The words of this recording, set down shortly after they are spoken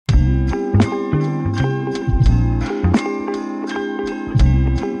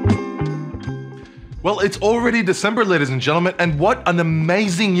Well, it's already December, ladies and gentlemen, and what an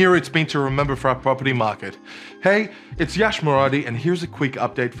amazing year it's been to remember for our property market. Hey, it's Yash Egder-Moradi, and here's a quick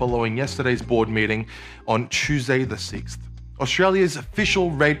update following yesterday's board meeting on Tuesday the 6th. Australia's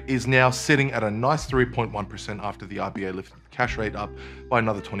official rate is now sitting at a nice 3.1% after the RBA lifted the cash rate up by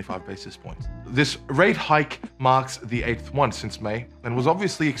another 25 basis points. This rate hike marks the 8th one since May and was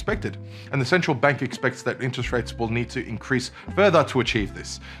obviously expected. And the central bank expects that interest rates will need to increase further to achieve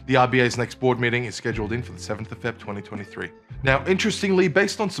this. The RBA's next board meeting is scheduled in for the 7th of Feb 2023. Now, interestingly,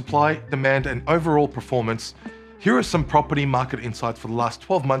 based on supply, demand, and overall performance, here are some property market insights for the last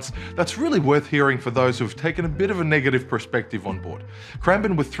 12 months that's really worth hearing for those who've taken a bit of a negative perspective on board.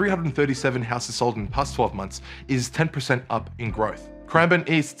 Cranbourne, with 337 houses sold in the past 12 months, is 10% up in growth. Cranbourne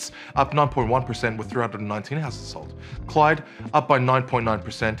East's up 9.1% with 319 houses sold. Clyde up by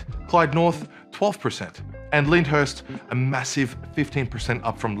 9.9%. Clyde North 12%. And Lyndhurst a massive 15%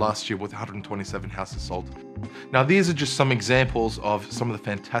 up from last year with 127 houses sold. Now, these are just some examples of some of the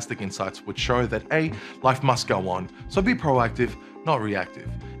fantastic insights which show that A, life must go on, so be proactive, not reactive.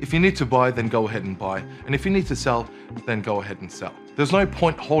 If you need to buy, then go ahead and buy. And if you need to sell, then go ahead and sell. There's no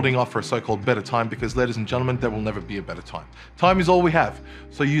point holding off for a so-called better time because, ladies and gentlemen, there will never be a better time. Time is all we have,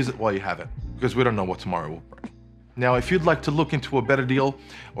 so use it while you have it, because we don't know what tomorrow will bring. Now, if you'd like to look into a better deal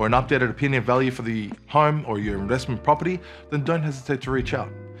or an updated opinion value for the home or your investment property, then don't hesitate to reach out.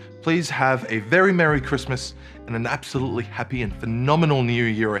 Please have a very Merry Christmas and an absolutely happy and phenomenal new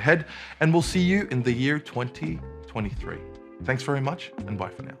year ahead, and we'll see you in the year 2023. Thanks very much, and bye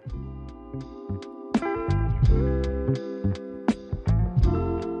for now.